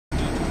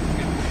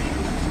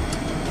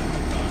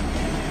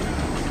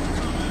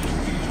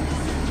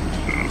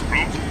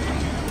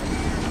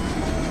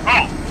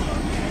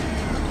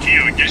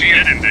Get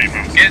in, Dave.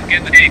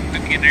 Get the Dave.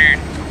 Get there.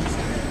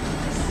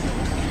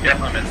 Yep,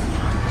 I'm in.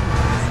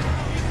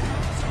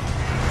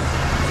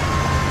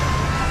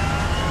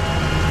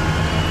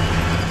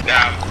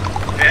 Yeah,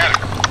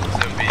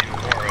 there'll be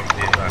more of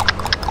these.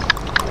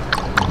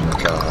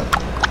 God.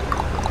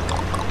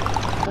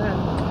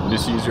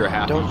 Just use your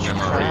happy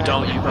memory.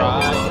 Don't you cry.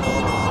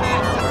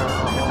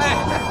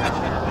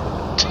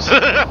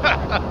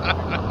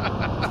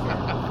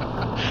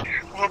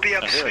 We'll be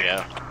up Here we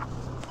go.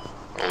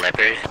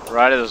 Leopard.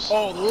 Right as.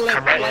 Oh,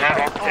 leopard.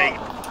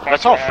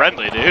 That's all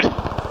friendly, dude.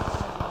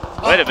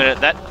 Wait a minute,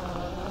 that.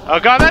 Oh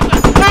god, that's.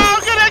 Oh,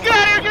 get out of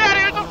here, get out of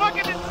here! It's a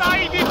fucking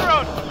IED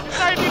drone! It's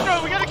an IED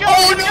drone, we gotta go! Oh,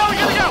 we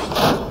gotta go!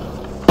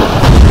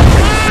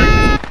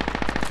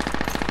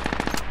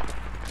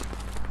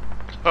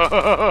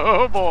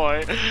 Oh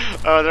boy.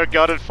 Oh, they're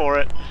gunning for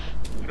it.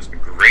 There's some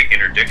great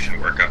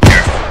interdiction work up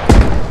here.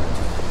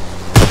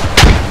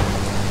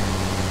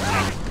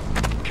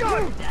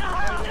 God.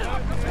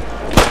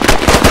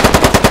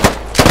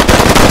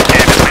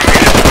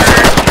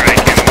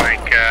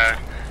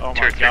 Oh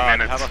 2 or 3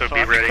 minutes, so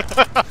be ready.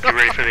 Be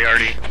ready for the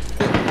RD.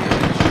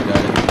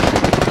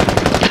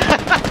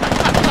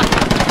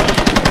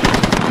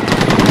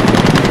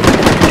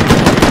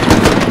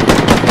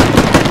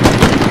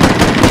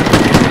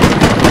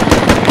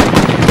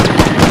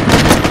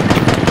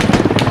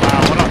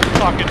 Wow, what a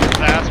fucking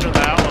disaster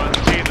that was.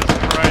 Jesus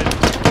Christ.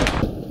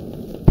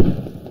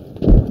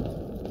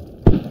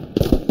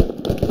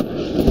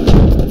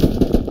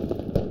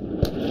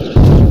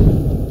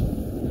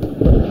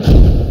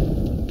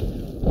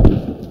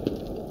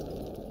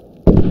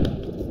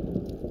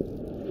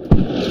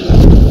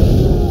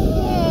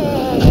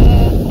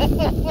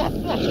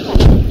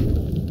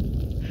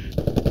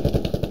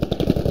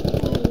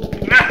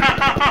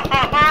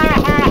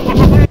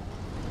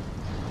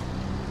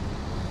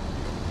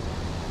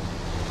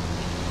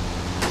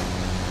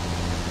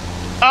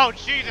 Oh,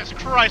 Jesus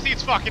Christ,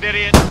 he's fucking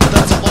idiot.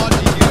 That's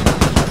logic, dude.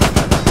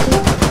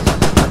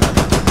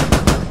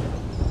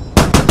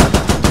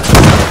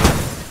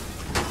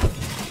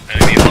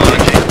 Enemy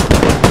launching.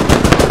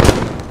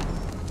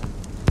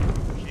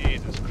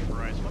 Jesus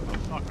Christ, what the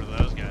fuck are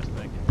those guys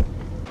thinking?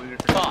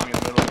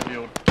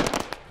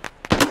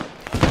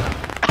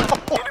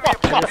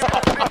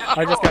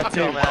 I just got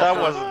 2. That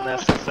wasn't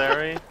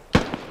necessary.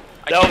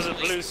 That was a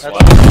blue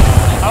swap.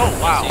 Oh,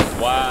 wow.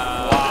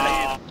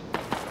 Wow.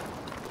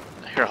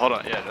 Here, hold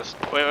on. Yeah, just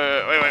wait.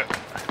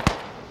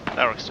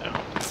 That works too.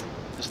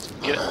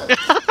 Just get it.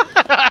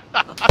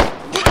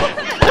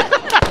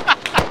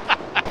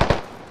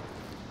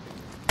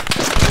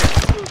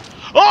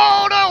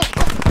 Oh no!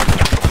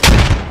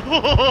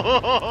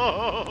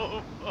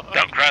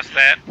 Don't cross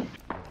that.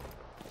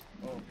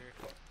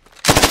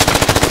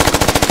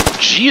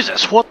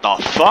 Jesus, what the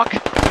fuck?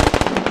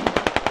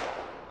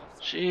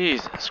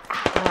 Jesus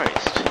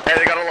Christ. Hey,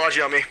 they got a lodge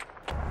on me.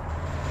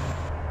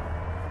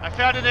 I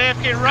found an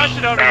AFK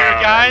Russian over here,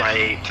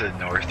 guys. To the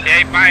north.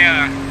 Yeah,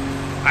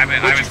 I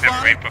was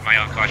never ready to put my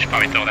own car. I should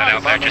probably throw that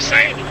out there, just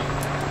saying.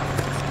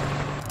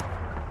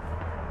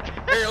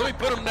 Here, let me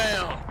put him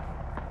down.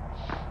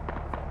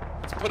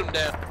 Let's put him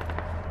down.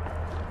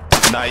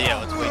 Not yet,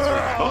 let's wait till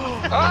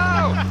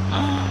Wow.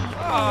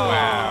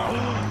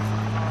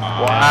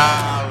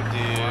 Wow,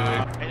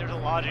 dude. Hey, there's a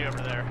lodgy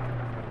over there.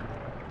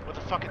 With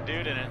a fucking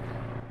dude in it.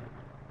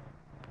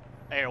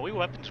 Hey, are we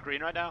weapons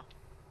green right now?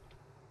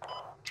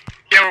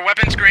 Yeah, we're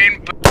weapons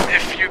green, but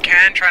if you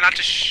can, try not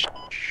to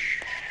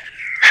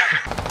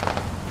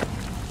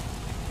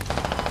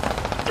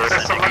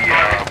There's somebody,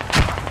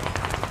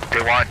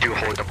 they want to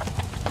hold them.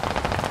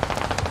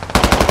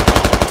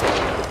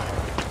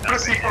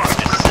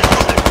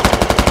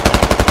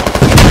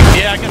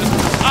 Yeah, I got it.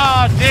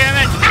 Ah, damn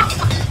it!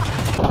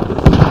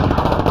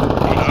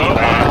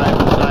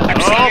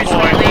 Oh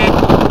boy.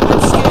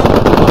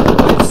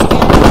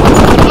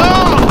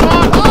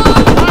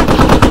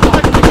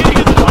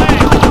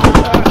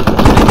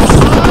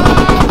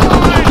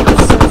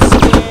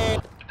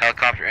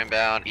 Helicopter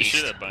inbound. You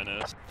should have by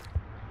now.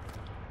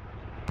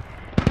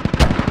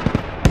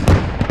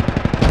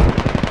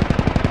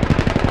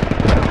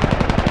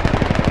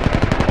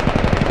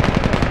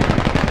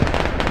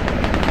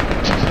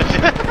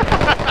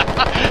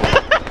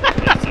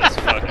 Jesus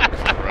fucking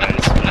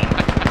Christ, man.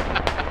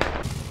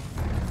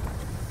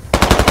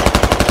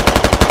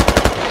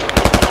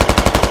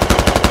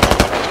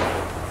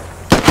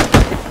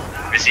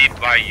 Is he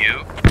by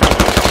you?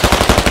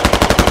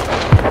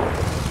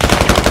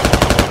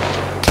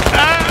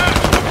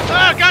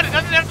 Oh god, it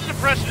doesn't have the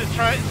suppression. It's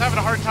having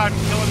a hard time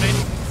killing me.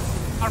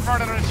 I'm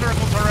running in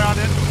circles around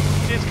it.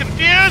 It's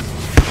confused!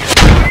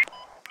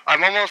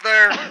 I'm almost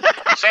there.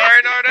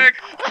 Sorry, Nordic.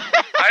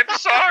 I'm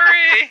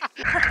sorry.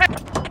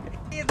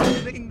 He's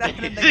living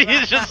down in the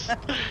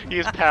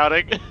he's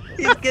pouting.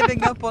 He's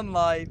giving up on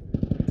life.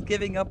 He's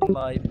giving up on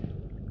life.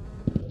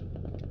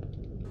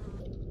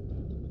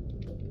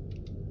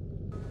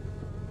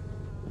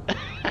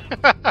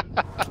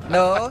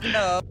 No,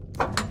 no.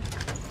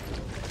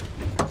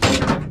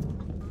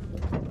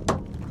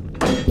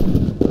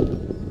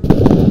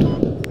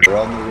 We're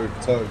on the roof.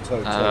 Toe on the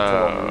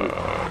roof.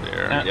 Oh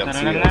dear. Yep,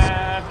 see us.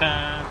 I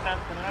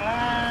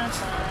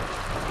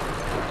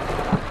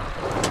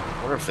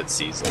wonder if it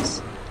sees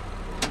us.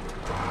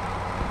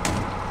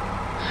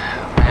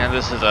 Man,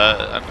 this is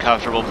an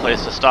uncomfortable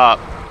place to stop.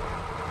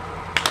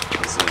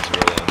 This is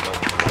really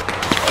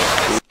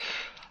uncomfortable.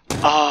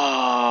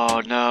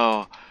 Oh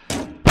no.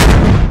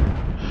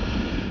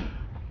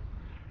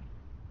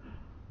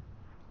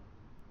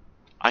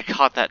 I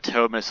caught that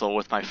tow missile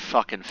with my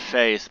fucking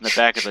face in the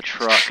back of the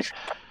truck.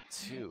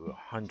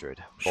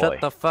 200. Shut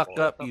the fuck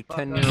up, you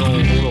 10-year-old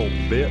little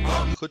bitch.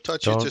 Who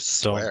taught you to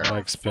swear? Don't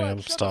like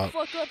spam. Stop.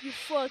 Shut the fuck up, you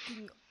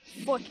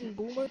fucking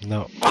boomer.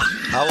 No.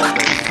 How old are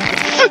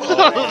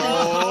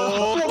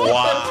you?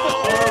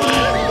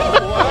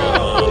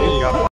 Wow.